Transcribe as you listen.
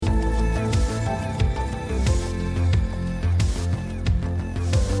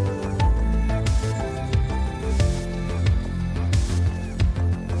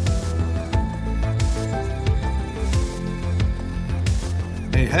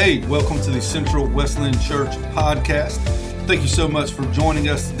Hey, welcome to the Central Wesleyan Church podcast. Thank you so much for joining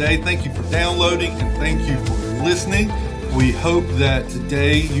us today. Thank you for downloading and thank you for listening. We hope that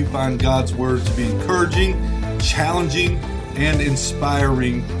today you find God's Word to be encouraging, challenging, and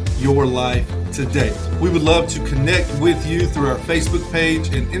inspiring your life today. We would love to connect with you through our Facebook page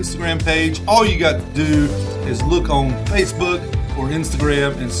and Instagram page. All you got to do is look on Facebook or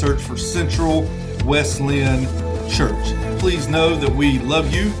Instagram and search for Central Wesleyan Church. Please know that we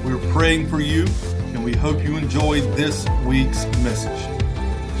love you, we're praying for you, and we hope you enjoyed this week's message.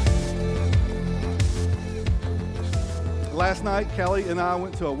 Last night, Callie and I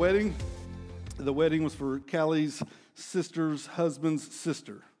went to a wedding. The wedding was for Callie's sister's husband's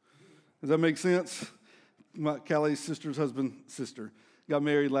sister. Does that make sense? Callie's sister's husband's sister got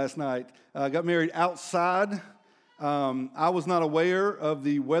married last night. Got married outside. I was not aware of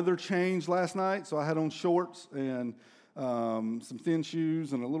the weather change last night, so I had on shorts and some thin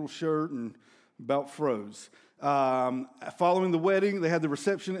shoes and a little shirt and about froze. Following the wedding, they had the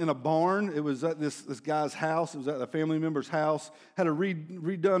reception in a barn. It was at this guy's house. It was at a family member's house. Had a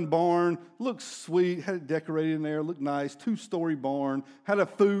redone barn. Looked sweet. Had it decorated in there. Looked nice. 2-story barn. Had a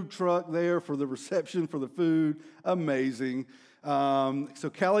food truck there for the reception for the food. Amazing.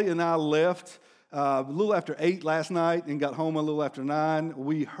 So Callie and I left a little after 8 last night and got home a little after 9.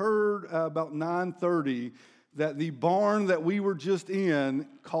 We heard about 9:30 that the barn that we were just in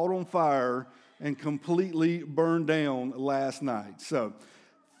caught on fire and completely burned down last night. So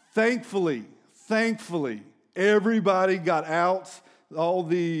thankfully, everybody got out. All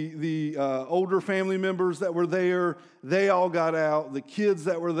the older family members that were there, they all got out. The kids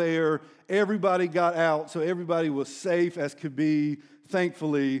that were there, everybody got out. So everybody was safe as could be,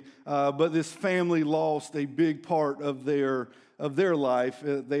 thankfully. But this family lost a big part of their life.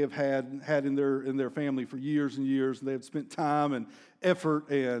 They have had in their family for years and years. They have spent time and effort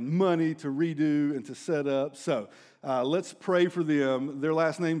and money to redo and to set up. So let's pray for them. Their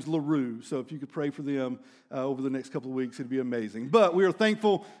last name's LaRue. So if you could pray for them over the next couple of weeks, it'd be amazing. But we are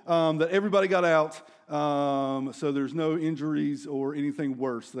thankful that everybody got out. So there's no injuries or anything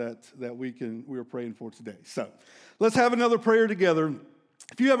worse that we are praying for today. So let's have another prayer together.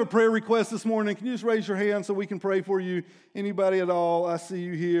 If you have a prayer request this morning, can you just raise your hand so we can pray for you? Anybody at all? I see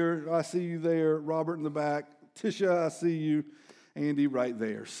you here. I see you there. Robert in the back. Tisha, I see you. Andy right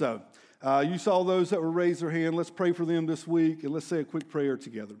there. So you saw those that were raised their hand. Let's pray for them this week, and let's say a quick prayer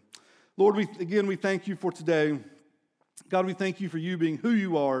together. Lord, we thank you for today. God, we thank you for you being who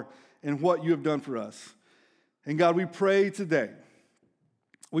you are and what you have done for us. And God, we pray today.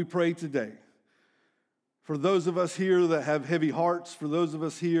 For those of us here that have heavy hearts, for those of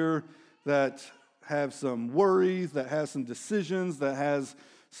us here that have some worries, that have some decisions, that has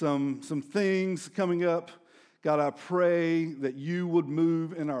some things coming up, God, I pray that you would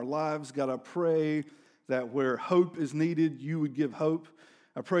move in our lives. God, I pray that where hope is needed, you would give hope.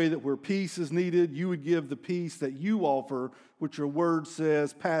 I pray that where peace is needed, you would give the peace that you offer, which your word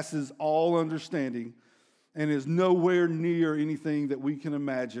says passes all understanding and is nowhere near anything that we can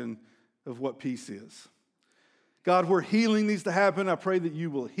imagine of what peace is. God, where healing needs to happen, I pray that you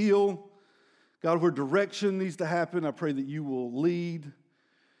will heal. God, where direction needs to happen, I pray that you will lead.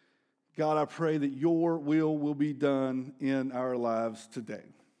 God, I pray that your will be done in our lives today.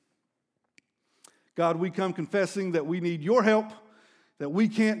 God, we come confessing that we need your help, that we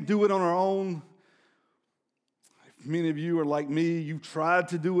can't do it on our own. If many of you are like me, you've tried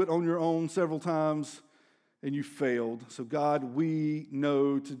to do it on your own several times and you failed. So God, we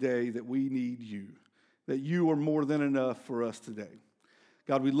know today that we need you. That you are more than enough for us today.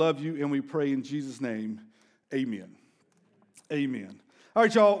 God, we love you and we pray in Jesus' name, amen. Amen. All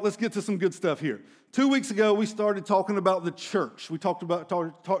right, y'all, let's get to some good stuff here. 2 weeks ago, we started talking about the church. We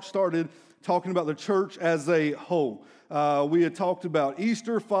started talking about the church as a whole. We had talked about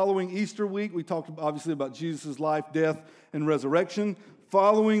Easter, following Easter week. We talked obviously about Jesus' life, death, and resurrection.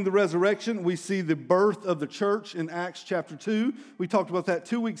 Following the resurrection, we see the birth of the church in Acts chapter 2. We talked about that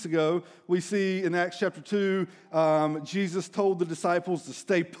 2 weeks ago. We see in Acts chapter 2, Jesus told the disciples to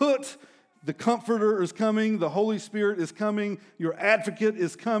stay put. The Comforter is coming. The Holy Spirit is coming. Your Advocate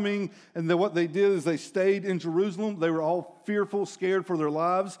is coming. And then what they did is they stayed in Jerusalem. They were all fearful, scared for their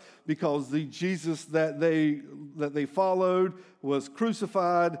lives because the Jesus that they followed was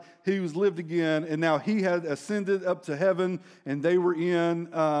crucified. He was lived again, and now he had ascended up to heaven, and they were in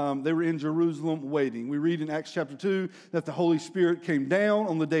Jerusalem waiting. We read in Acts chapter 2 that the Holy Spirit came down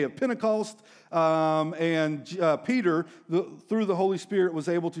on the day of Pentecost, and Peter, through the Holy Spirit, was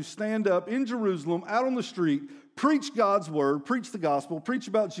able to stand up in Jerusalem, out on the street, preach God's word, preach the gospel, preach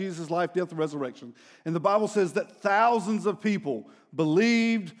about Jesus' life, death, and resurrection. And the Bible says that thousands of people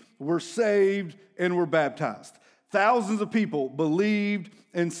believed, were saved, and were baptized. Thousands of people believed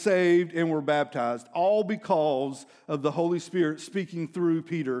and saved and were baptized, all because of the Holy Spirit speaking through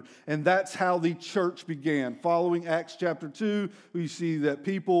Peter. And that's how the church began. Following Acts chapter 2, we see that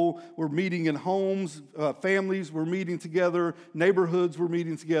people were meeting in homes, families were meeting together, neighborhoods were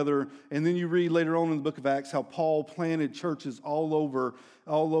meeting together. And then you read later on in the book of Acts how Paul planted churches all over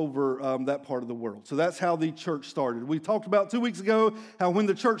that part of the world. So that's how the church started. We talked about 2 weeks ago how when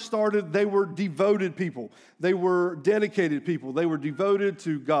the church started, they were devoted people. They were dedicated people. They were devoted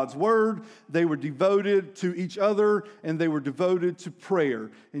to God's word. They were devoted to each other, and they were devoted to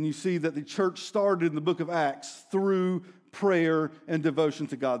prayer. And you see that the church started in the book of Acts through prayer and devotion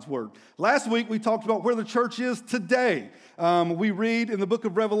to God's word. Last week, we talked about where the church is today. We read in the book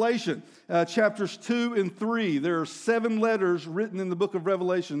of Revelation, chapters 2 and 3. There are 7 letters written in the book of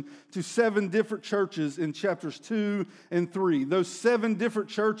Revelation to 7 different churches in chapters 2 and 3. Those 7 different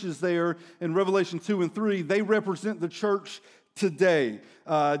churches there in Revelation 2 and 3, they represent the church today.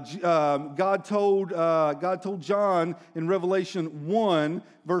 God told John in Revelation 1,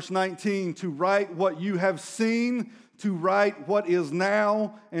 verse 19, to write what you have seen, to write what is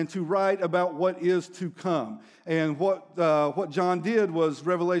now, and to write about what is to come. And what John did was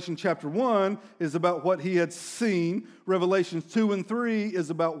Revelation chapter 1 is about what he had seen. Revelation 2 and 3 is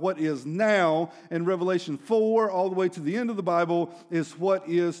about what is now. And Revelation 4, all the way to the end of the Bible, is what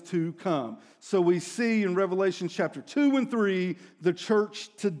is to come. So we see in Revelation chapter 2 and 3, the church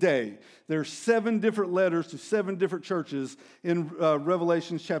today. There are 7 different letters to 7 different churches in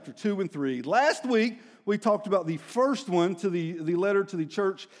Revelation chapter 2 and 3. Last week, we talked about the first one, to the letter to the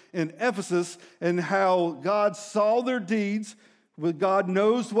church in Ephesus, and how God saw their deeds. God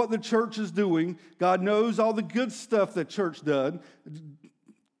knows what the church is doing. God knows all the good stuff that church did.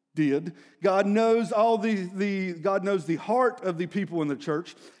 God knows God knows the heart of the people in the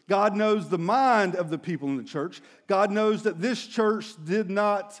church. God knows the mind of the people in the church. God knows that this church did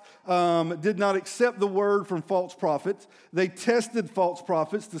not accept the word from false prophets. They tested false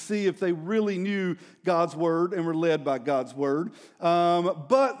prophets to see if they really knew God's word and were led by God's word.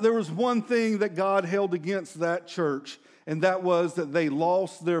 But there was one thing that God held against that church, and that was that they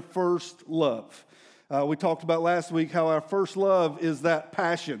lost their first love. We talked about last week how our first love is that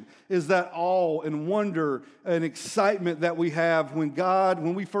passion, is that awe and wonder and excitement that we have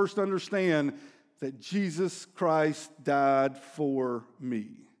when we first understand that Jesus Christ died for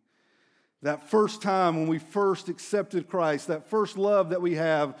me. That first time when we first accepted Christ, that first love that we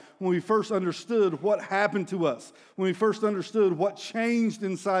have, when we first understood what happened to us, when we first understood what changed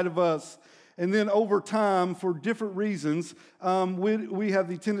inside of us. And then over time, for different reasons, we have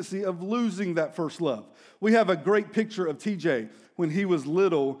the tendency of losing that first love. We have a great picture of TJ when he was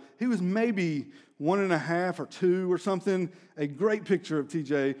little. He was maybe 1.5 or 2 or something. A great picture of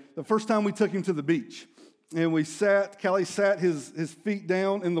TJ. The first time we took him to the beach. And Callie sat his feet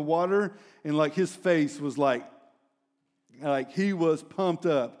down in the water, and like his face was like he was pumped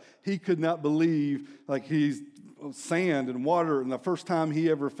up. He could not believe he's sand and water, and the first time he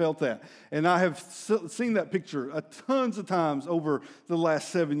ever felt that. And I have seen that picture tons of times over the last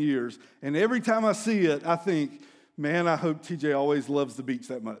 7 years. And every time I see it, I think, man, I hope TJ always loves the beach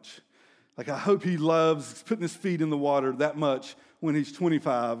that much. I hope he loves putting his feet in the water that much when he's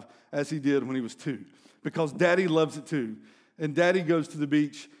 25 as he did when he was 2. Because Daddy loves it too. And Daddy goes to the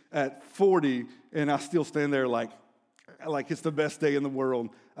beach at 40, and I still stand there like it's the best day in the world.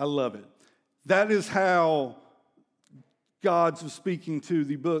 I love it. That is how God's speaking to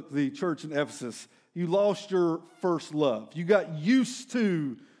the church in Ephesus. You lost your first love. You got used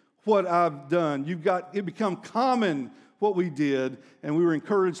to what I've done. It become common what we did, and we were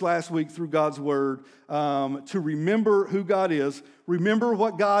encouraged last week through God's word to remember who God is, remember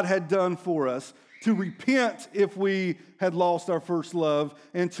what God had done for us, to repent if we had lost our first love,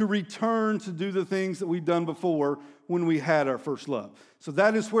 and to return to do the things that we've done before when we had our first love. So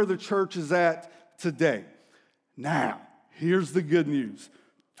that is where the church is at today. Now, here's the good news.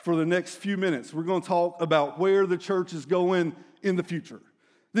 For the next few minutes, we're going to talk about where the church is going in the future.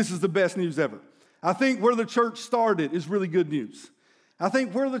 This is the best news ever. I think where the church started is really good news. I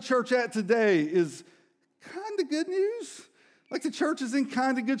think where the church at today is kind of good news. The church is in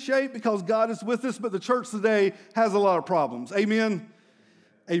kind of good shape because God is with us, but the church today has a lot of problems. Amen?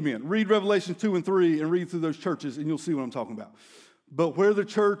 Amen. Read Revelation 2 and 3 and read through those churches, and you'll see what I'm talking about. But where the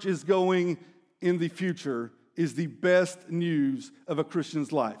church is going in the future is the best news of a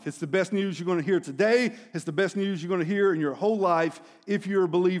Christian's life. It's the best news you're going to hear today. It's the best news you're going to hear in your whole life if you're a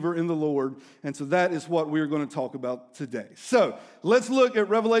believer in the Lord. And so that is what we're going to talk about today. So let's look at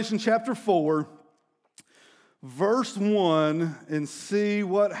Revelation chapter 4, verse 1 and see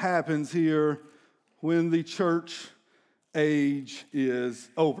what happens here when the church age is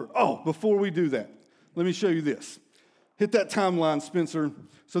over. Oh, before we do that, let me show you this. Hit that timeline, Spencer.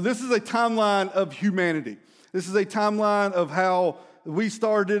 So this is a timeline of humanity. This is a timeline of how we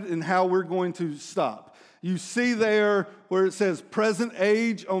started and how we're going to stop. You see there where it says present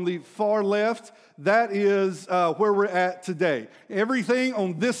age on the far left. That is where we're at today. Everything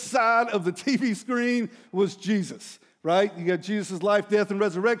on this side of the TV screen was Jesus, right? You got Jesus' life, death, and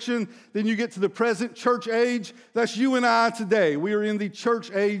resurrection. Then you get to the present church age. That's you and I today. We are in the church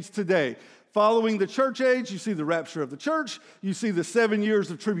age today. Following the church age, you see the rapture of the church. You see the 7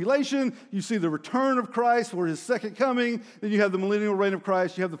 years of tribulation. You see the return of Christ for his second coming. Then you have the millennial reign of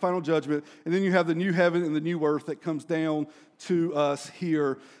Christ. You have the final judgment. And then you have the new heaven and the new earth that comes down to us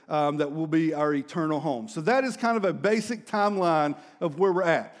here that will be our eternal home. So that is kind of a basic timeline of where we're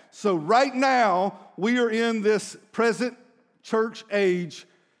at. So right now, we are in this present church age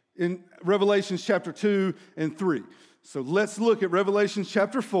in Revelation chapter 2 and 3. So let's look at Revelation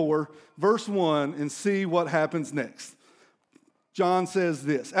chapter 4, verse 1, and see what happens next. John says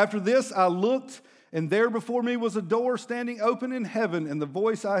this, "After this I looked, and there before me was a door standing open in heaven, and the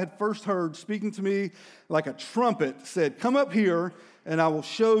voice I had first heard speaking to me like a trumpet said, 'Come up here, and I will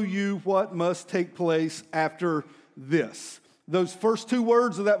show you what must take place after this.'" Those first two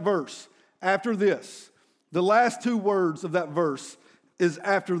words of that verse, after this, the last two words of that verse is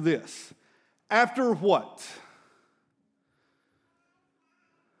after this. After what?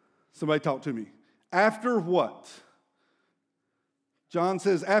 Somebody talk to me. After what? John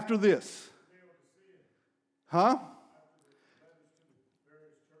says, after this. Huh?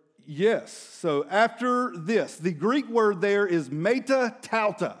 Yes. So after this. The Greek word there is meta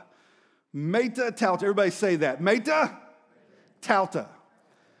tauta. Meta tauta. Everybody say that. Meta tauta.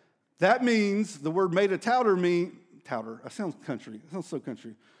 That means, the word meta tauta means, tauter, that sounds country. That sounds so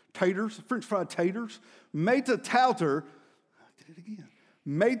country. Taters, French fried taters. Meta tauta, I did it again.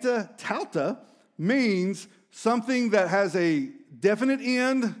 Meta tauta means something that has a definite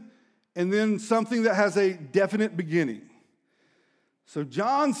end and then something that has a definite beginning. So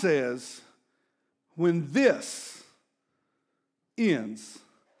John says, when this ends,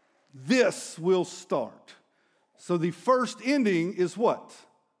 this will start. So the first ending is what?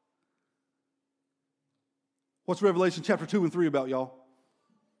 What's Revelation chapter 2 and 3 about, y'all?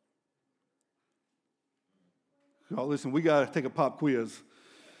 Y'all, listen, we got to take a pop quiz.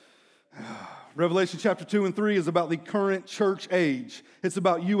 Revelation chapter 2 and 3 is about the current church age. It's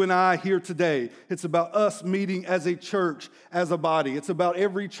about you and I here today. It's about us meeting as a church, as a body. It's about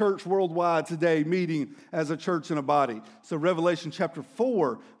every church worldwide today meeting as a church and a body. So Revelation chapter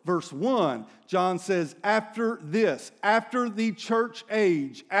 4, verse 1, John says, after this, after the church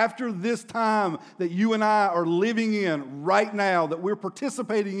age, after this time that you and I are living in right now, that we're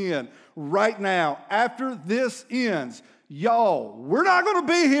participating in right now, after this ends, y'all, we're not going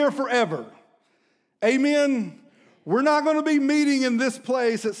to be here forever. Amen? We're not going to be meeting in this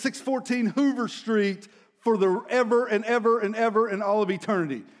place at 614 Hoover Street for the ever and ever and ever and all of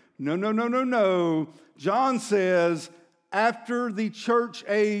eternity. No, no, no, no, no. John says, after the church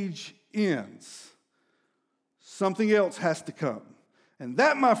age ends, something else has to come. And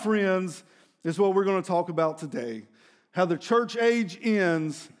that, my friends, is what we're going to talk about today. How the church age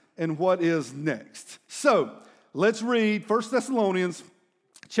ends and what is next. So, let's read 1 Thessalonians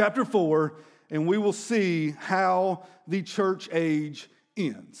chapter 4, and we will see how the church age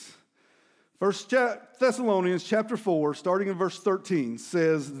ends. 1 Thessalonians chapter 4, starting in verse 13,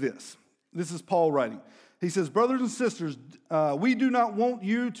 says this. This is Paul writing. He says, "Brothers and sisters, we do not want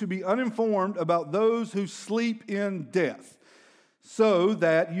you to be uninformed about those who sleep in death, so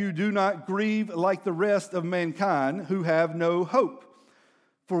that you do not grieve like the rest of mankind who have no hope.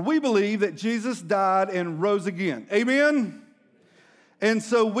 For we believe that Jesus died and rose again." Amen? And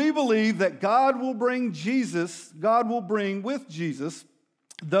so we believe that God will bring with Jesus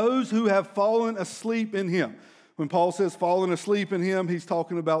those who have fallen asleep in him. When Paul says fallen asleep in him, he's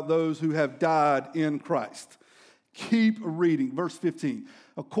talking about those who have died in Christ. Keep reading. Verse 15.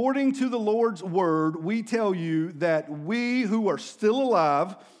 "According to the Lord's word, we tell you that we who are still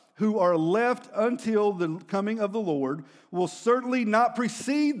alive, who are left until the coming of the Lord, will certainly not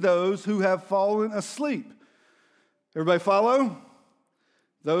precede those who have fallen asleep." Everybody follow?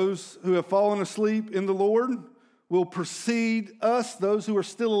 Those who have fallen asleep in the Lord will precede us, those who are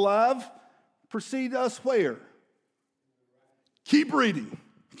still alive. Precede us where? Keep reading.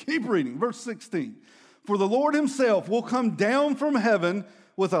 Keep reading. Verse 16. "For the Lord himself will come down from heaven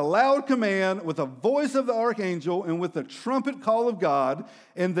with a loud command, with a voice of the archangel, and with the trumpet call of God,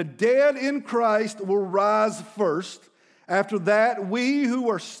 and the dead in Christ will rise first. After that, we who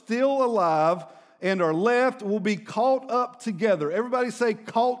are still alive and are left will be caught up together. Everybody say,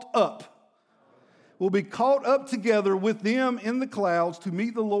 caught up. We'll be caught up together with them in the clouds to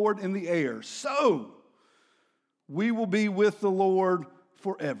meet the Lord in the air. So, we will be with the Lord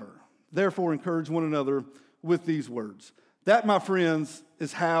forever. Therefore, encourage one another with these words. That, my friends,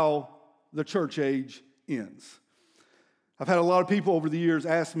 is how the church age ends. I've had a lot of people over the years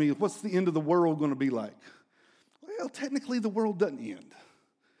ask me, what's the end of the world going to be like? Well, technically the world doesn't end.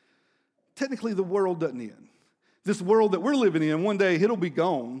 Technically the world doesn't end. This world that we're living in, one day it'll be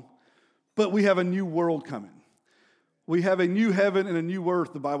gone, but we have a new world coming. We have a new heaven and a new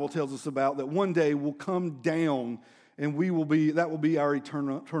earth, the Bible tells us about, that one day will come down and that will be our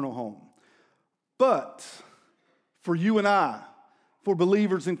eternal home. But for you and I, for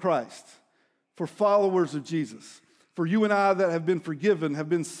believers in Christ, for followers of Jesus, for you and I that have been forgiven, have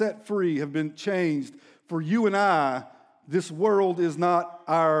been set free, have been changed, for you and I, this world is not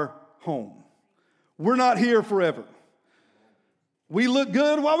our home. We're not here forever. We look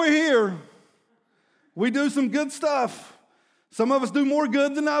good while we're here. We do some good stuff. Some of us do more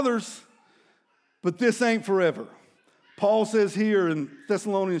good than others, but this ain't forever. Paul says here in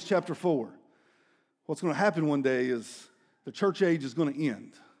Thessalonians chapter 4, what's going to happen one day is the church age is going to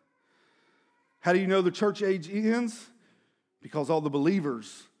end. How do you know the church age ends? Because all the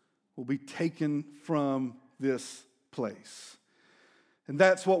believers will be taken from this place. And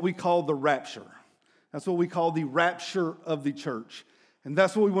that's what we call the rapture. That's what we call the rapture of the church. And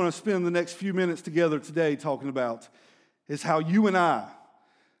that's what we want to spend the next few minutes together today talking about, is how you and I,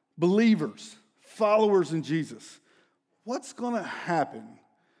 believers, followers in Jesus, what's going to happen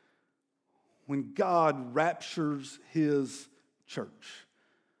when God raptures his church?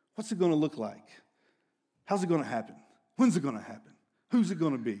 What's it going to look like? How's it going to happen? When's it going to happen? Who's it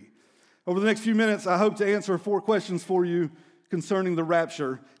going to be? Over the next few minutes, I hope to answer 4 questions for you concerning the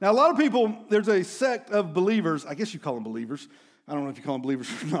rapture. Now, a lot of people, there's a sect of believers, I guess you call them believers. I don't know if you call them believers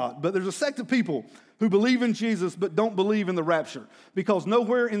or not, but there's a sect of people who believe in Jesus but don't believe in the rapture, because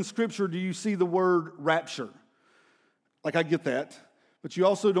nowhere in Scripture do you see the word rapture. Like, I get that, but you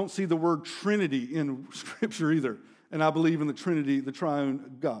also don't see the word Trinity in Scripture either, and I believe in the Trinity, the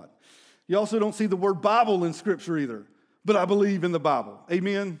triune God. You also don't see the word Bible in Scripture either, but I believe in the Bible.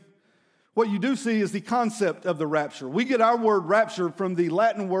 Amen? What you do see is the concept of the rapture. We get our word rapture from the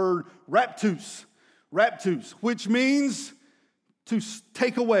Latin word raptus, which means to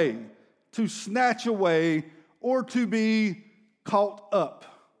take away, to snatch away, or to be caught up.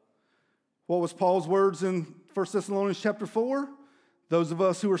 What was Paul's words in 1 Thessalonians chapter 4? Those of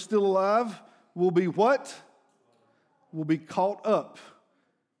us who are still alive will be what? Will be caught up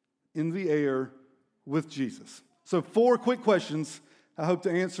in the air with Jesus. So 4 quick questions I hope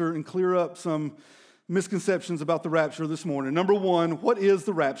to answer and clear up some misconceptions about the rapture this morning. Number 1, what is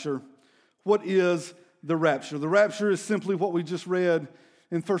the rapture? What is the rapture? The rapture is simply what we just read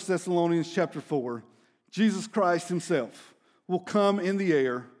in 1 Thessalonians chapter 4. Jesus Christ himself will come in the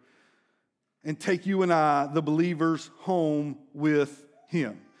air and take you and I, the believers, home with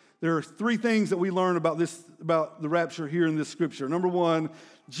him. There are 3 things that we learn about the rapture here in this scripture. Number 1,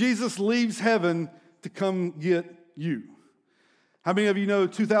 Jesus leaves heaven to come get you. How many of you know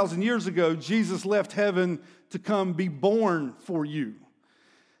 2,000 years ago, Jesus left heaven to come be born for you?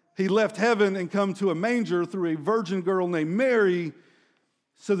 He left heaven and come to a manger through a virgin girl named Mary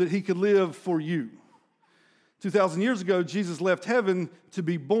so that he could live for you. 2,000 years ago, Jesus left heaven to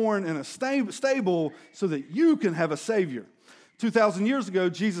be born in a stable so that you can have a Savior. 2,000 years ago,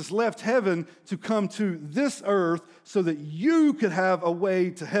 Jesus left heaven to come to this earth so that you could have a way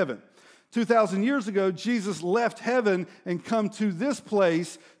to heaven. 2,000 years ago, Jesus left heaven and come to this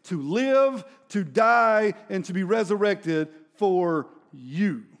place to live, to die, and to be resurrected for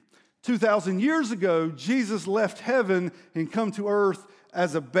you. 2,000 years ago, Jesus left heaven and come to earth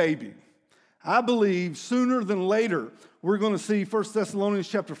as a baby. I believe sooner than later, we're going to see 1 Thessalonians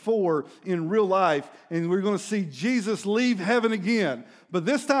chapter 4 in real life, and we're going to see Jesus leave heaven again. But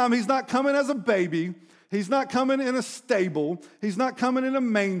this time, he's not coming as a baby. He's not coming in a stable. He's not coming in a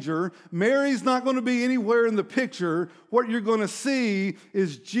manger. Mary's not going to be anywhere in the picture. What you're going to see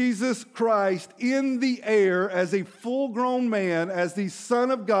is Jesus Christ in the air as a full-grown man, as the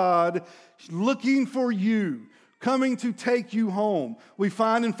Son of God, looking for you, coming to take you home. We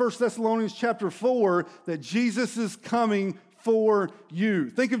find in 1 Thessalonians chapter 4 that Jesus is coming for you.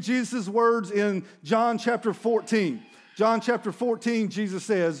 Think of Jesus' words in John chapter 14. John chapter 14, Jesus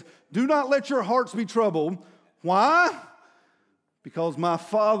says, "Do not let your hearts be troubled." Why? because my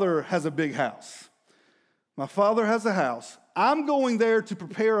Father has a big house. My Father has a house. I'm going there to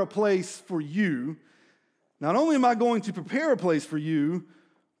prepare a place for you. Not only am I going to prepare a place for you,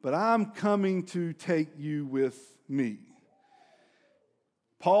 but I'm coming to take you with me.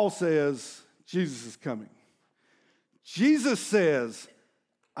 Paul says, Jesus is coming. Jesus says,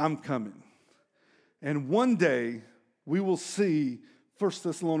 I'm coming. And one day, we will see, 1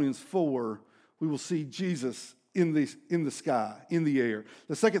 Thessalonians 4, we will see Jesus in the sky, in the air.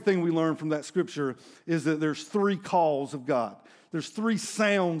 The second thing we learn from that scripture is that there's 3 calls of God. There's 3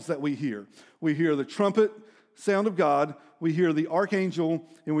 sounds that we hear. We hear the trumpet sound of God, we hear the archangel,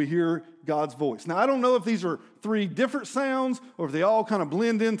 and we hear God's voice. Now, I don't know if these are 3 different sounds or if they all kind of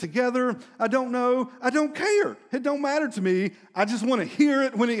blend in together. I don't know. I don't care. It don't matter to me. I just want to hear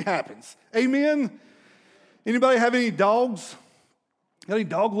it when it happens. Amen? Anybody have any dogs? Got any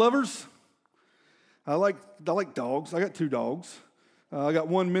dog lovers? I like dogs. I got 2 dogs. I got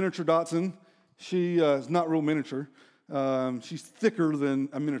one miniature Dachshund. She is not real miniature. She's thicker than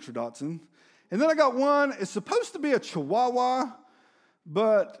a miniature Dachshund. And then I got one, it's supposed to be a Chihuahua,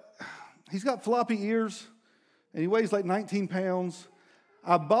 but he's got floppy ears, and he weighs like 19 pounds.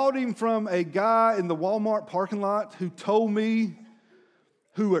 I bought him from a guy in the Walmart parking lot who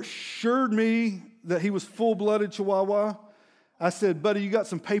assured me that he was full-blooded Chihuahua. I said, buddy, you got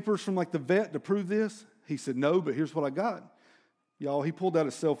some papers from like the vet to prove this? He said, no, but here's what I got. Y'all, he pulled out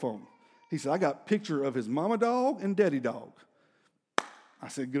his cell phone. He said, I got a picture of his mama dog and daddy dog. I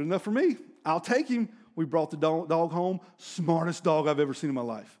said, good enough for me. I'll take him. We brought the dog home. Smartest dog I've ever seen in my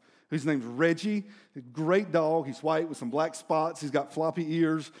life. His name's Reggie. Great dog. He's white with some black spots. He's got floppy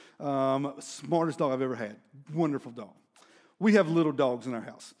ears. Smartest dog I've ever had. Wonderful dog. We have little dogs in our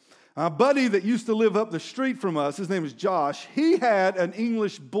house. A buddy that used to live up the street from us, his name is Josh, he had an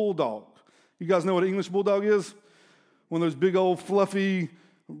English bulldog. You guys know what an English bulldog is? One of those big old fluffy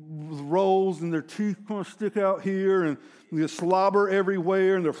rolls and their teeth kind of stick out here and the slobber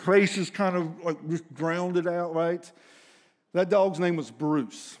everywhere and their face is kind of like just drowned it out, right? That dog's name was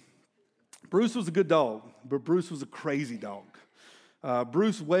Bruce. Bruce was a good dog, but Bruce was a crazy dog.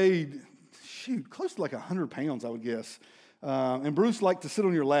 Bruce weighed, close to like 100 pounds, I would guess. And Bruce liked to sit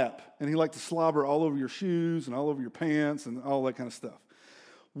on your lap, and he liked to slobber all over your shoes and all over your pants and all that kind of stuff.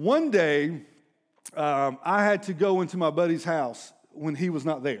 One day, I had to go into my buddy's house when he was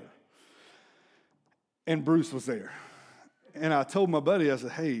not there, and Bruce was there. And I told my buddy, I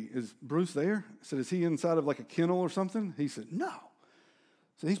said, hey, is Bruce there? I said, is he inside of like a kennel or something? He said, no.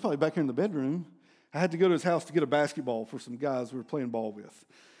 So he's probably back here in the bedroom. I had to go to his house to get a basketball for some guys we were playing ball with.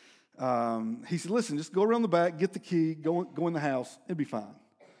 He said, listen, just go around the back, get the key, go in the house, it'll be fine.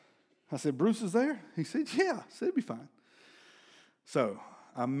 I said, Bruce is there? He said, yeah. I said, it'll be fine. So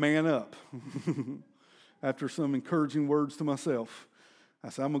I man up. After some encouraging words to myself, I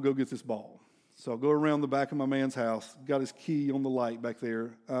said, I'm going to go get this ball. So I go around the back of my man's house, got his key on the light back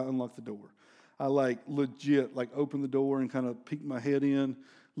there, I unlocked the door. I legit opened the door and kind of peeked my head in,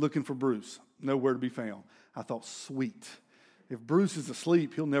 looking for Bruce. Nowhere to be found. I thought, sweet. If Bruce is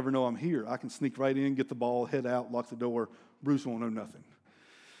asleep, he'll never know I'm here. I can sneak right in, get the ball, head out, lock the door. Bruce won't know nothing.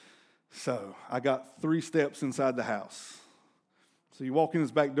 So I got 3 steps inside the house. So you walk in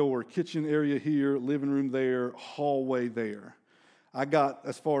his back door, kitchen area here, living room there, hallway there. I got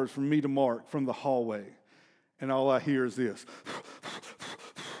as far as from me to Mark from the hallway, and all I hear is this.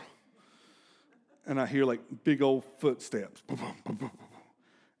 And I hear like big old footsteps.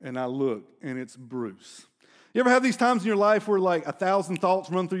 And I look, and it's Bruce. You ever have these times in your life where like 1,000 thoughts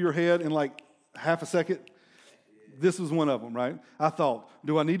run through your head in like half a second? This was one of them, right? I thought,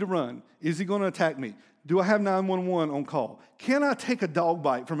 do I need to run? Is he going to attack me? Do I have 911 on call? Can I take a dog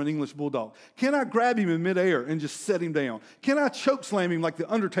bite from an English bulldog? Can I grab him in midair and just set him down? Can I choke slam him like the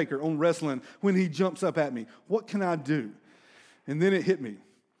Undertaker on wrestling when he jumps up at me? What can I do? And then it hit me.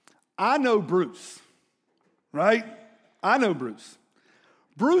 I know Bruce, right? I know Bruce.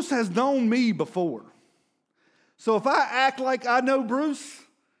 Bruce has known me before. So if I act like I know Bruce,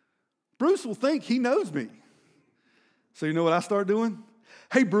 Bruce will think he knows me. So you know what I start doing?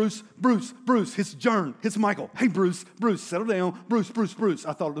 Hey, Bruce, it's Jern, it's Michael. Hey, Bruce, settle down. Bruce.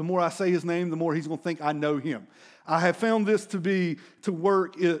 I thought the more I say his name, the more he's going to think I know him. I have found this to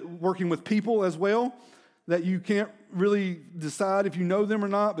work working with people as well, that you can't really decide if you know them or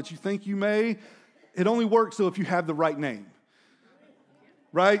not, but you think you may. It only works so if you have the right name,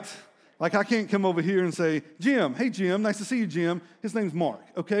 right? Like I can't come over here and say, Jim, hey, Jim, nice to see you, Jim. His name's Mark,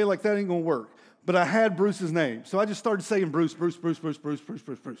 okay? Like that ain't going to work. But I had Bruce's name. So I just started saying Bruce.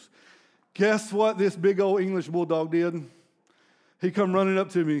 Guess what this big old English bulldog did? He come running up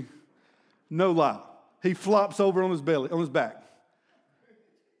to me. No lie. He flops over on his belly, on his back.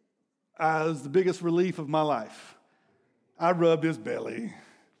 as the biggest relief of my life. I rubbed his belly.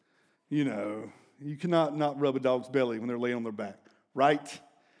 You know, you cannot not rub a dog's belly when they're laying on their back. Right?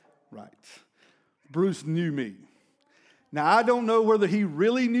 Right. Bruce knew me. Now, I don't know whether he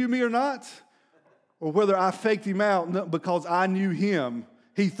really knew me or not, or whether I faked him out because I knew him.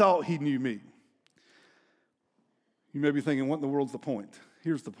 He thought he knew me. You may be thinking, what in the world's the point?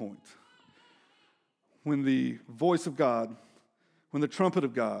 Here's the point. When the voice of God, when the trumpet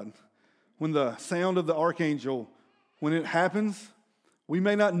of God, when the sound of the archangel, when it happens, we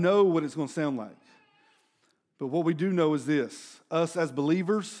may not know what it's going to sound like. But what we do know is this. Us as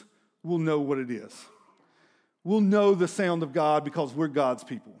believers will know what it is. We'll know the sound of God because we're God's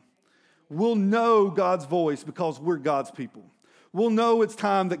people. We'll know God's voice because we're God's people. We'll know it's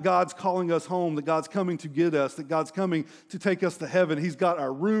time that God's calling us home, that God's coming to get us, that God's coming to take us to heaven. He's got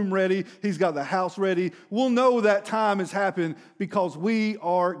our room ready. He's got the house ready. We'll know that time has happened because we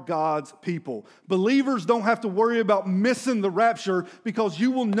are God's people. Believers don't have to worry about missing the rapture because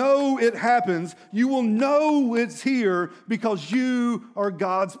you will know it happens. You will know it's here because you are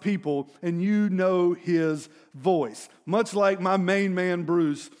God's people and you know His voice. Much like my main man,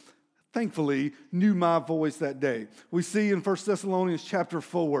 Bruce, thankfully, knew my voice that day. We see in 1 Thessalonians chapter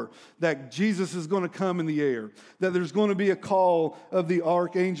 4 that Jesus is going to come in the air, that there's going to be a call of the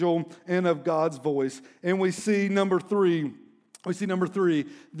archangel and of God's voice. And we see number three,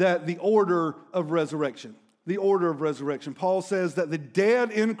 that the order of resurrection. The order of resurrection. Paul says that the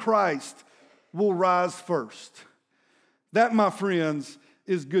dead in Christ will rise first. That, my friends,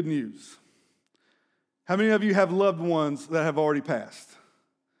 is good news. How many of you have loved ones that have already passed?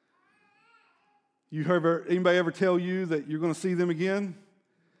 Anybody ever tell you that you're going to see them again?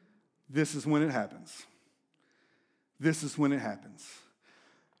 This is when it happens. This is when it happens.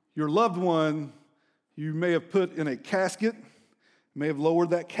 Your loved one, you may have put in a casket, may have lowered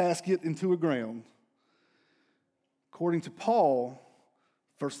that casket into a ground. According to Paul,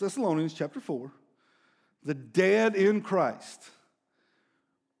 1 Thessalonians chapter 4, the dead in Christ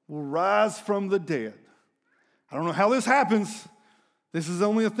will rise from the dead. I don't know how this happens. This is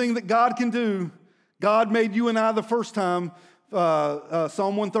only a thing that God can do. God made you and I the first time.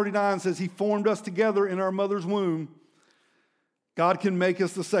 Psalm 139 says He formed us together in our mother's womb. God can make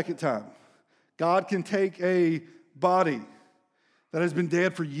us the second time. God can take a body that has been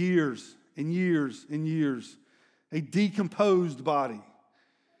dead for years and years and years, a decomposed body,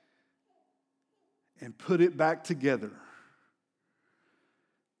 and put it back together.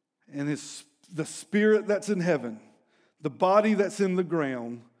 And the spirit that's in heaven, the body that's in the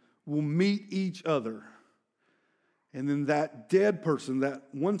ground, will meet each other. And then that dead person that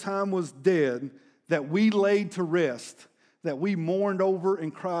one time was dead, that we laid to rest, that we mourned over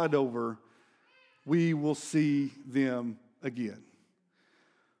and cried over, we will see them again.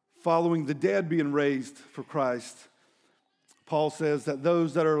 Following the dead being raised for Christ, Paul says that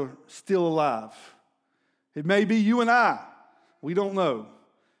those that are still alive, it may be you and I, we don't know,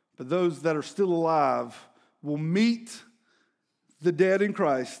 but those that are still alive will meet the dead in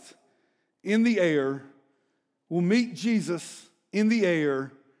Christ in the air, will meet Jesus in the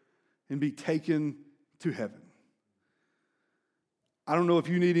air and be taken to heaven. I don't know if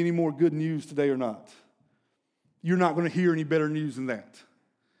you need any more good news today or not. You're not going to hear any better news than that.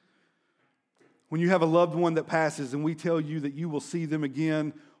 When you have a loved one that passes and we tell you that you will see them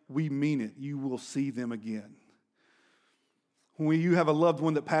again, we mean it. You will see them again. When you have a loved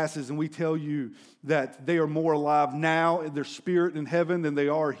one that passes and we tell you that they are more alive now in their spirit in heaven than they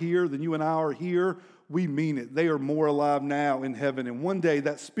are here, than you and I are here, we mean it. They are more alive now in heaven. And one day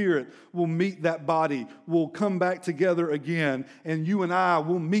that spirit will meet that body, will come back together again, and you and I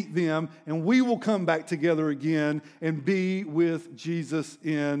will meet them, and we will come back together again and be with Jesus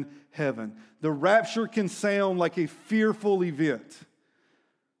in heaven. The rapture can sound like a fearful event,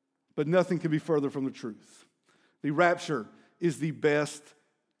 but nothing can be further from the truth. The rapture is the best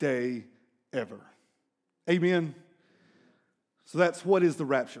day ever. Amen? So that's what is the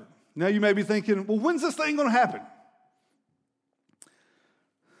rapture. Now you may be thinking, well, when's this thing going to happen?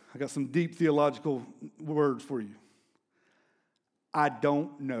 I got some deep theological words for you. I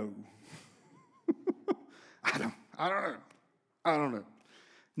don't know. I don't know.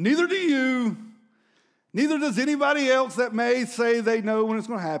 Neither do you. Neither does anybody else that may say they know when it's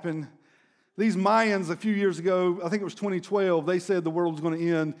going to happen. These Mayans a few years ago, I think it was 2012, they said the world was going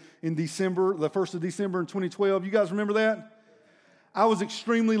to end in December, the 1st of December in 2012. You guys remember that? I was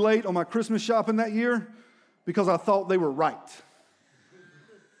extremely late on my Christmas shopping that year because I thought they were right.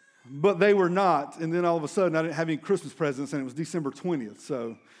 But they were not. And then all of a sudden, I didn't have any Christmas presents, and it was December 20th,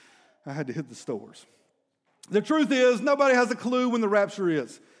 so I had to hit the stores. The truth is, nobody has a clue when the rapture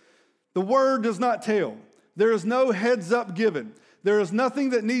is. The Word does not tell. There is no heads up given. There is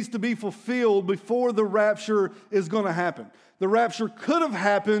nothing that needs to be fulfilled before the rapture is going to happen. The rapture could have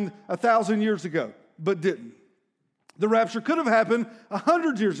happened 1,000 years ago, but didn't. The rapture could have happened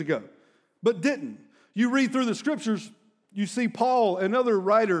 100 years ago, but didn't. You read through the scriptures, you see Paul and other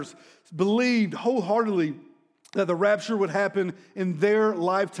writers believed wholeheartedly that the rapture would happen in their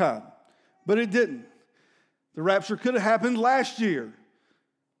lifetime, but it didn't. The rapture could have happened last year,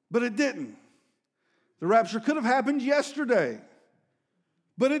 but it didn't. The rapture could have happened yesterday,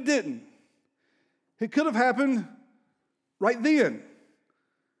 but it didn't. It could have happened right then,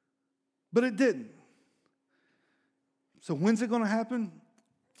 but it didn't. So when's it going to happen?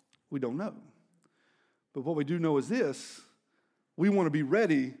 We don't know. But what we do know is this: we want to be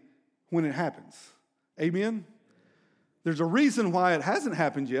ready when it happens. Amen? There's a reason why it hasn't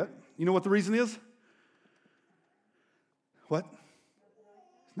happened yet. You know what the reason is? What?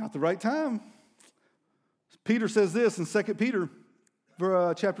 It's not the right time. Peter says this in 2 Peter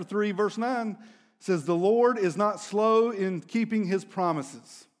chapter 3, verse 9. Says, the Lord is not slow in keeping his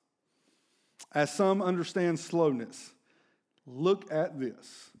promises, as some understand slowness. Look at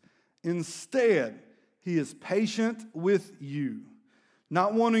this. Instead, he is patient with you,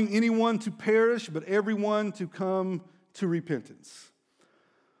 not wanting anyone to perish, but everyone to come to repentance.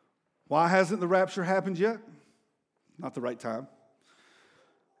 Why hasn't the rapture happened yet? Not the right time.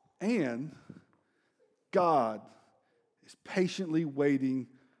 And God is patiently waiting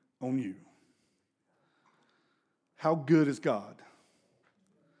on you. How good is God?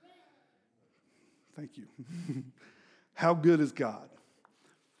 Thank you. How good is God?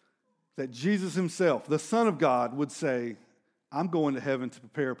 That Jesus himself, the Son of God, would say, I'm going to heaven to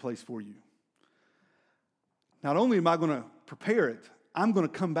prepare a place for you. Not only am I going to prepare it, I'm going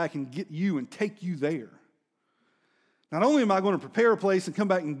to come back and get you and take you there. Not only am I going to prepare a place and come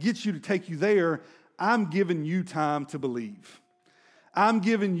back and get you to take you there, I'm giving you time to believe. I'm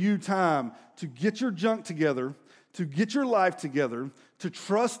giving you time to get your junk together, to get your life together, to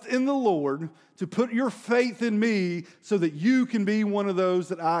trust in the Lord, to put your faith in me so that you can be one of those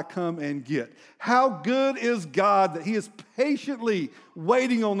that I come and get. How good is God that he is patiently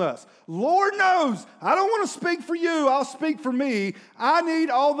waiting on us. Lord knows, I don't want to speak for you, I'll speak for me. I need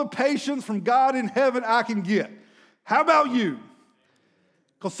all the patience from God in heaven I can get. How about you?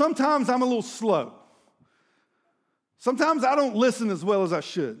 Because sometimes I'm a little slow. Sometimes I don't listen as well as I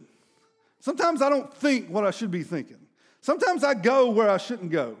should. Sometimes I don't think what I should be thinking. Sometimes I go where I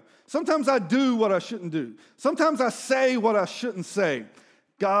shouldn't go. Sometimes I do what I shouldn't do. Sometimes I say what I shouldn't say.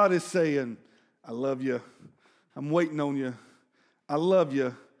 God is saying, I love you. I'm waiting on you. I love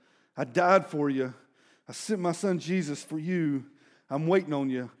you. I died for you. I sent my son Jesus for you. I'm waiting on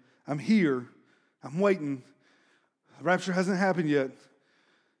you. I'm here. I'm waiting. The rapture hasn't happened yet.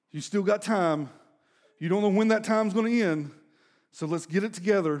 You still got time. You don't know when that time's going to end. So let's get it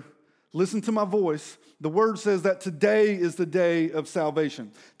together. Listen to my voice. The word says that today is the day of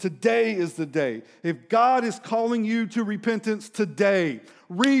salvation. Today is the day. If God is calling you to repentance today,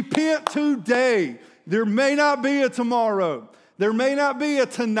 repent today. There may not be a tomorrow. There may not be a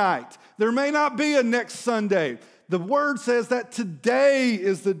tonight. There may not be a next Sunday. The word says that today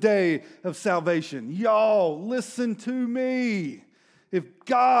is the day of salvation. Y'all, listen to me. If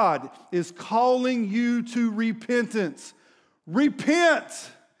God is calling you to repentance,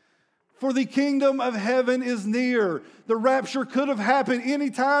 repent. For the kingdom of heaven is near. The rapture could have happened any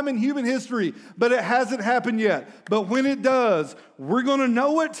time in human history, but it hasn't happened yet. But when it does, we're going to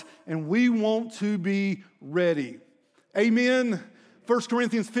know it, and we want to be ready. Amen. 1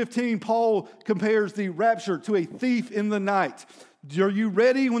 Corinthians 15, Paul compares the rapture to a thief in the night. Are you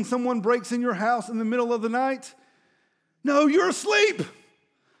ready when someone breaks in your house in the middle of the night? No, you're asleep.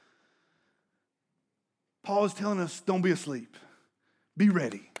 Paul is telling us, don't be asleep. Be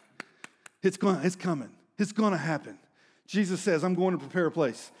ready. It's coming. It's going to happen. Jesus says, I'm going to prepare a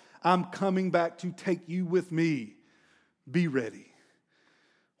place. I'm coming back to take you with me. Be ready.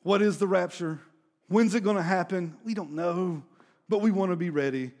 What is the rapture? When's it going to happen? We don't know, but we want to be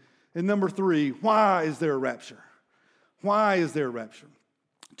ready. And number 3, why is there a rapture? Why is there a rapture?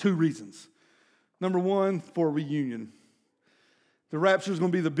 2 reasons. Number 1, for reunion. The rapture is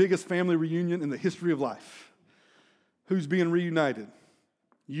going to be the biggest family reunion in the history of life. Who's being reunited?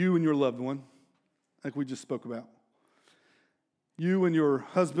 You and your loved one, like we just spoke about. You and your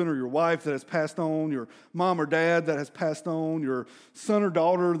husband or your wife that has passed on, your mom or dad that has passed on, your son or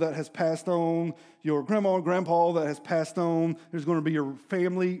daughter that has passed on, your grandma or grandpa that has passed on. There's going to be a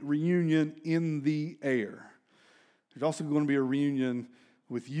family reunion in the air. There's also going to be a reunion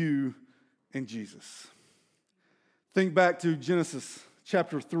with you and Jesus. Think back to Genesis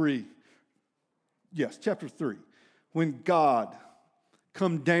chapter 3. Yes, chapter 3. When God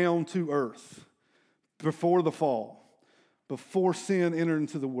come down to earth before the fall, before sin entered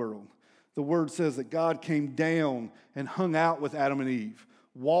into the world, the word says that God came down and hung out with Adam and Eve,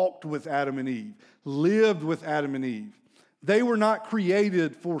 walked with Adam and Eve, lived with Adam and Eve. They were not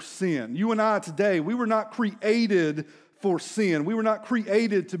created for sin. You and I today, we were not created for sin. We were not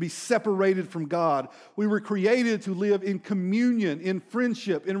created to be separated from God. We were created to live in communion, in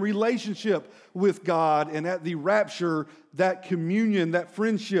friendship, in relationship with God. And at the rapture, that communion, that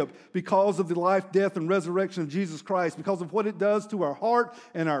friendship, because of the life, death, and resurrection of Jesus Christ, because of what it does to our heart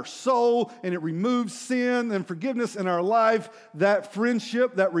and our soul, and it removes sin and forgiveness in our life, that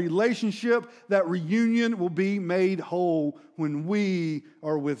friendship, that relationship, that reunion will be made whole when we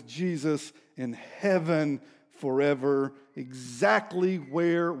are with Jesus in heaven forever, exactly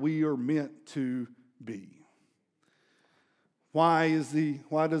where we are meant to be. Why does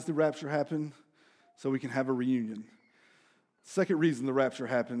the rapture happen? So we can have a reunion. Second reason the rapture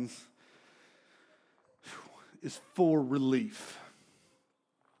happens is for relief.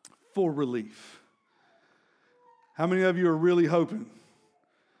 For relief. How many of you are really hoping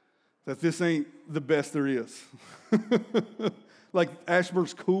that this ain't the best there is? Like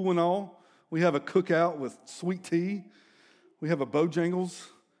Ashburg's cool and all. We have a cookout with sweet tea. We have a Bojangles,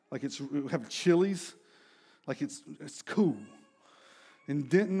 we have Chili's, like it's cool. In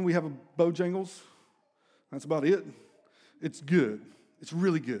Denton, we have a Bojangles. That's about it. It's good. It's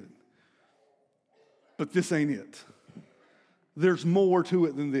really good. But this ain't it. There's more to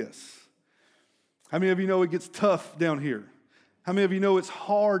it than this. How many of you know it gets tough down here? How many of you know it's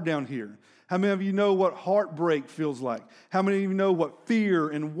hard down here? How many of you know what heartbreak feels like? How many of you know what fear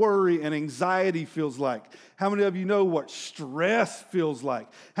and worry and anxiety feels like? How many of you know what stress feels like?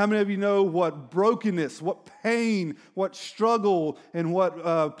 How many of you know what brokenness, what pain, what struggle, and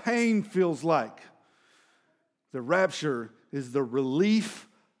what pain feels like? The rapture is the relief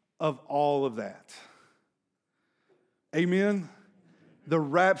of all of that. Amen? The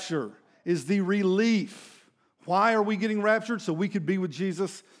rapture is the relief. Why are we getting raptured? So we could be with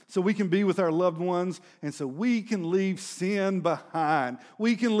Jesus, so we can be with our loved ones, and so we can leave sin behind.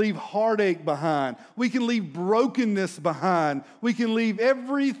 We can leave heartache behind. We can leave brokenness behind. We can leave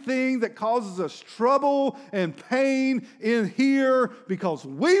everything that causes us trouble and pain in here, because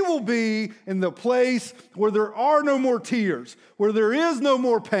we will be in the place where there are no more tears, where there is no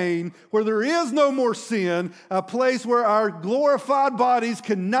more pain, where there is no more sin, a place where our glorified bodies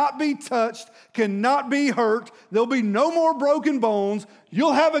cannot be touched, cannot be hurt. There'll be no more broken bones.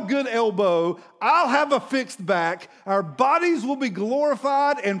 You'll have a good elbow. I'll have a fixed back. Our bodies will be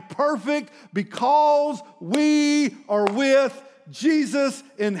glorified and perfect because we are with Jesus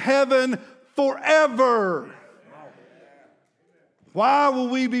in heaven forever. Why will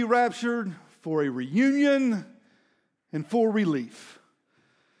we be raptured? For a reunion and for relief.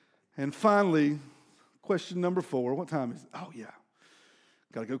 And finally, question number 4. What time is it? Oh, yeah.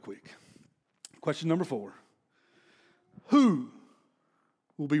 Got to go quick. Question number 4. Who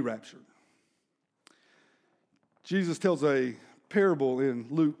will be raptured? Jesus tells a parable in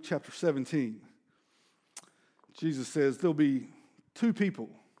Luke chapter 17. Jesus says there'll be 2 people,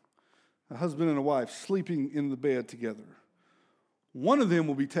 a husband and a wife, sleeping in the bed together. One of them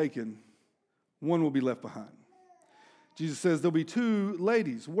will be taken, one will be left behind. Jesus says there'll be 2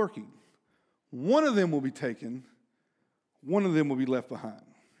 ladies working. One of them will be taken, one of them will be left behind.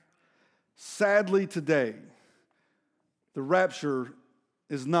 Sadly, today, the rapture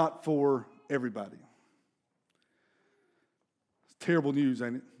is not for everybody. It's terrible news,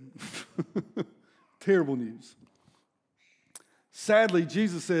 ain't it? Terrible news. Sadly,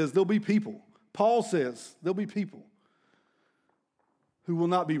 Jesus says there'll be people. Paul says there'll be people who will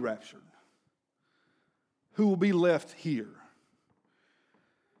not be raptured, who will be left here.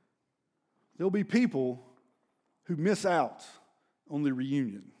 There'll be people who miss out on the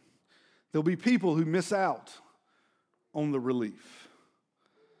reunion. There'll be people who miss out on the relief.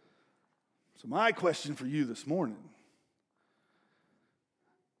 So my question for you this morning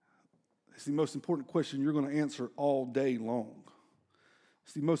is the most important question you're going to answer all day long.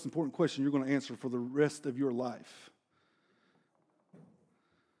 It's the most important question you're going to answer for the rest of your life.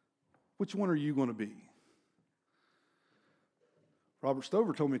 Which one are you going to be? Robert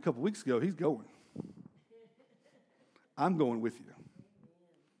Stover told me a couple weeks ago he's going. I'm going with you.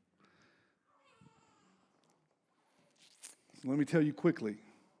 So let me tell you quickly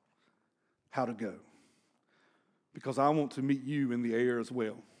how to go, because I want to meet you in the air as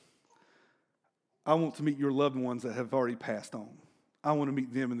well. I want to meet your loved ones that have already passed on. I want to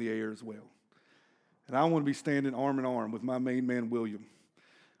meet them in the air as well. And I want to be standing arm in arm with my main man, William,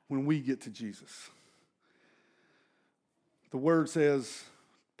 when we get to Jesus. The word says,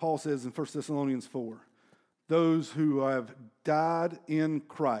 Paul says in 1 Thessalonians 4, those who have died in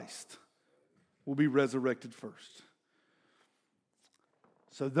Christ will be resurrected first.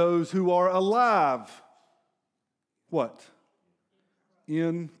 So those who are alive, what?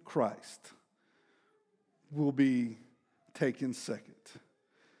 In Christ will be taken second.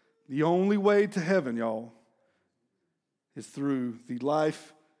 The only way to heaven, y'all, is through the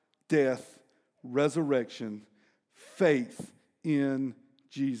life, death, resurrection, faith in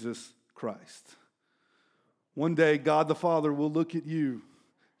Jesus Christ. One day, God the Father will look at you.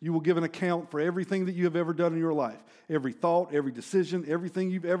 You will give an account for everything that you have ever done in your life. Every thought, every decision,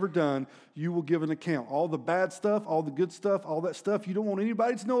 everything you've ever done, you will give an account. All the bad stuff, all the good stuff, all that stuff you don't want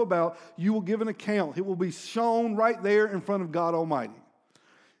anybody to know about, you will give an account. It will be shown right there in front of God Almighty.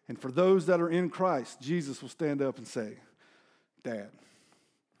 And for those that are in Christ, Jesus will stand up and say, Dad,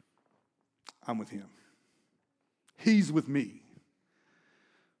 I'm with him. He's with me.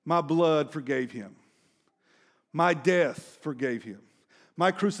 My blood forgave him. My death forgave him.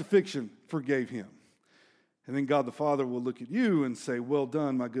 My crucifixion forgave him. And then God the Father will look at you and say, well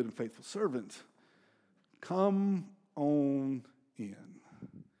done, my good and faithful servant. Come on in.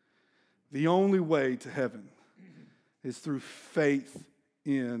 The only way to heaven is through faith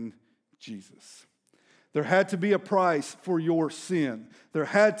in Jesus. There had to be a price for your sin. There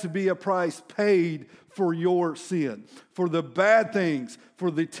had to be a price paid for your sin, for the bad things, for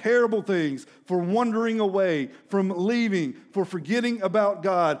the terrible things, for wandering away, from leaving, for forgetting about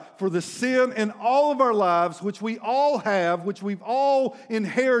God, for the sin in all of our lives, which we all have, which we've all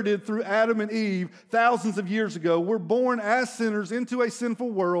inherited through Adam and Eve thousands of years ago. We're born as sinners into a sinful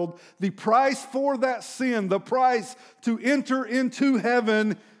world. The price for that sin, the price to enter into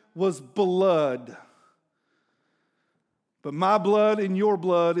heaven was blood. But my blood and your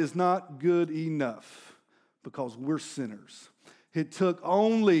blood is not good enough because we're sinners. It took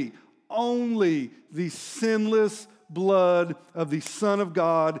only the sinless blood of the Son of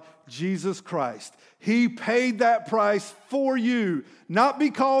God, Jesus Christ. He paid that price for you, not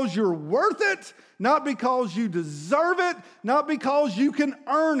because you're worth it, not because you deserve it, not because you can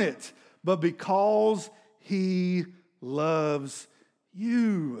earn it, but because he loves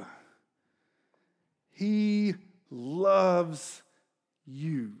you. He loves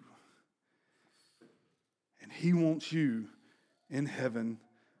you. And he wants you in heaven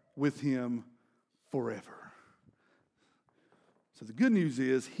with him forever. So the good news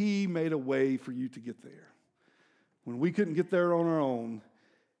is he made a way for you to get there. When we couldn't get there on our own,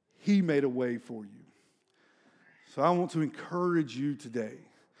 he made a way for you. So I want to encourage you today.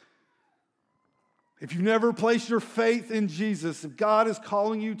 If you've never placed your faith in Jesus, if God is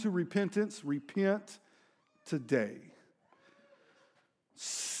calling you to repentance, repent today.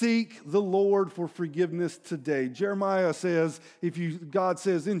 Seek the Lord for forgiveness today. Jeremiah says, God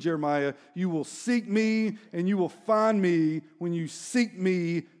says in Jeremiah, you will seek me and you will find me when you seek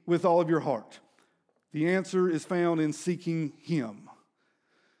me with all of your heart. The answer is found in seeking him.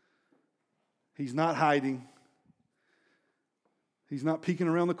 He's not hiding. He's not peeking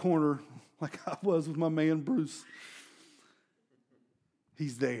around the corner like I was with my man Bruce.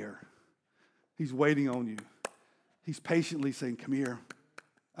 He's there. He's waiting on you. He's patiently saying, come here.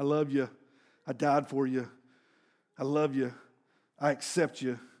 I love you. I died for you. I love you. I accept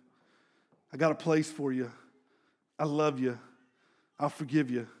you. I got a place for you. I love you. I'll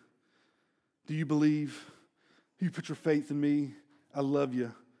forgive you. Do you believe? Do you put your faith in me? I love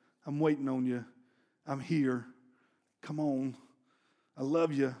you. I'm waiting on you. I'm here. Come on. I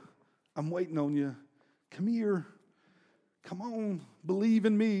love you. I'm waiting on you. Come here. Come on. Believe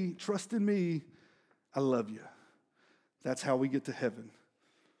in me. Trust in me. I love you. That's how we get to heaven.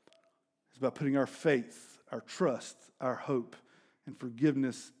 It's about putting our faith, our trust, our hope, and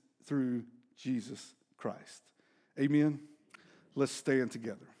forgiveness through Jesus Christ. Amen? Let's stand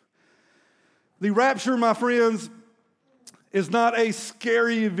together. The rapture, my friends, is not a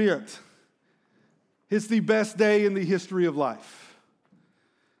scary event. It's the best day in the history of life.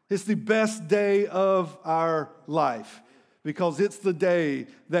 It's the best day of our life because it's the day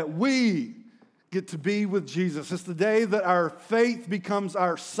that we get to be with Jesus. It's the day that our faith becomes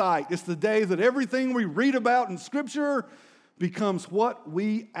our sight. It's the day that everything we read about in Scripture becomes what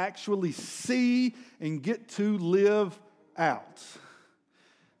we actually see and get to live out.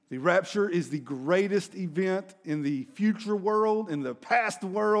 The rapture is the greatest event in the future world, in the past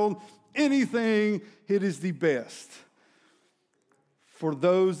world, anything, it is the best for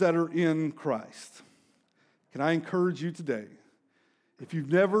those that are in Christ. Can I encourage you today? If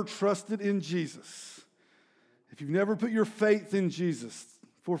you've never trusted in Jesus, if you've never put your faith in Jesus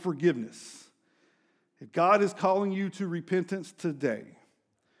for forgiveness, If God is calling you to repentance today,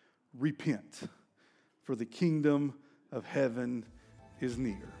 repent, for the kingdom of heaven is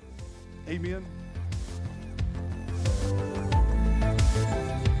near. Amen.